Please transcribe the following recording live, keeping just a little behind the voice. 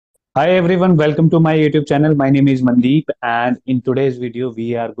Hi everyone, welcome to my YouTube channel. My name is Mandeep, and in today's video,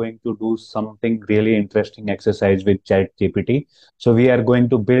 we are going to do something really interesting exercise with ChatGPT. So we are going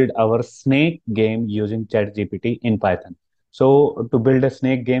to build our snake game using ChatGPT in Python. So to build a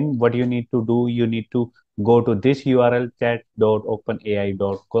snake game, what you need to do, you need to go to this URL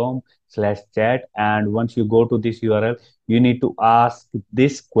chat.openai.com/chat, and once you go to this URL, you need to ask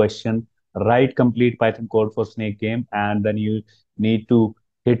this question: write complete Python code for snake game, and then you need to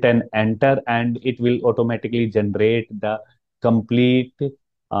hit an enter and it will automatically generate the complete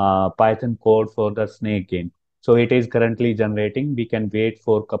Python code for the snake game. So it is currently generating. We can wait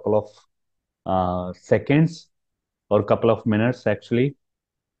for a couple of seconds or couple of minutes actually.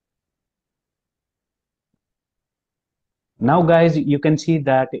 Now, guys, you can see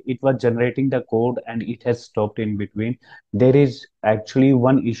that it was generating the code and it has stopped in between. There is actually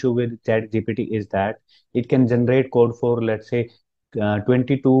one issue with ChatGPT is that it can generate code for, let's say,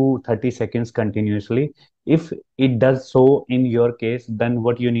 20 to 30 seconds continuously. If it does so in your case, then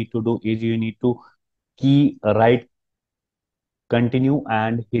what you need to do is you need to key write continue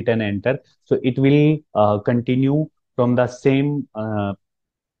and hit an enter. So it will continue from the same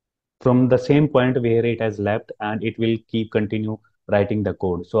point where it has left and it will keep continue writing the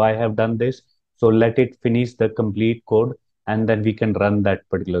code. So I have done this. So let it finish the complete code and then we can run that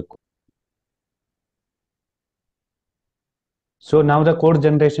particular code. So now the code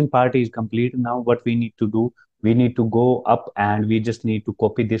generation part is complete. Now what we need to do, we need to go up and we just need to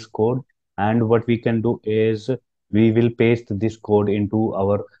copy this code. And what we can do is we will paste this code into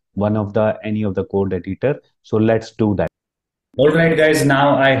our one of the any of the code editor. So let's do that. All right, guys,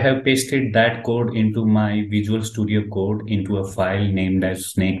 now I have pasted that code into my Visual Studio Code into a file named as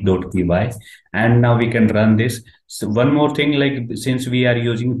snake.py. And now we can run this. So one more thing, like since we are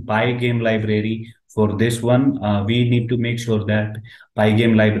using Pygame library for this one, we need to make sure that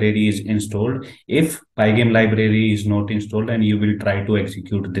Pygame library is installed. If Pygame library is not installed and you will try to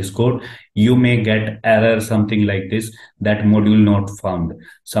execute this code, you may get error something like this, that module not found,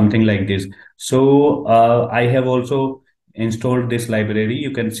 something like this. So I have also installed this library.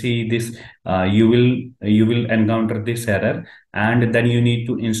 You can see this. You will encounter this error and then you need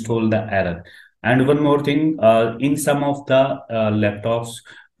to install the error. And one more thing, in some of the laptops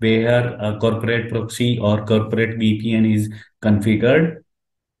where corporate proxy or corporate VPN is configured,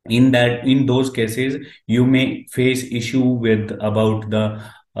 in those cases you may face issue with about the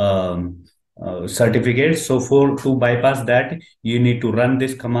certificates. So for to bypass that, you need to run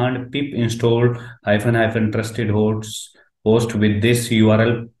this command pip install hyphen trusted host with this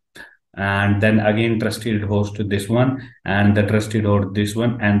URL, and then again trusted host to this one and the trusted host this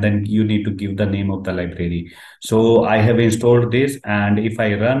one, and then you need to give the name of the library. So I have installed this, and if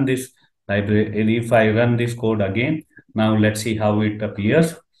I run this library, if I run this code again, now let's see how it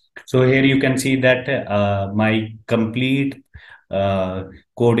appears. So here you can see that my complete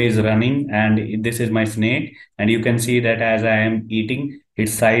code is running, and this is my snake, and you can see that as I am eating,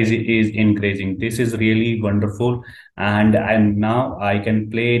 its size is increasing. This is really wonderful, and now I can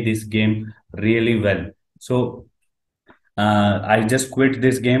play this game really well. So I just quit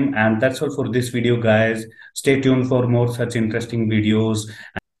this game, and that's all for this video, guys. Stay tuned for more such interesting videos.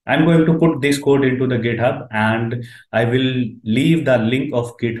 I'm going to put this code into the GitHub, and I will leave the link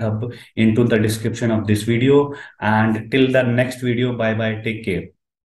of GitHub into the description of this video. And till the next video, bye bye, take care.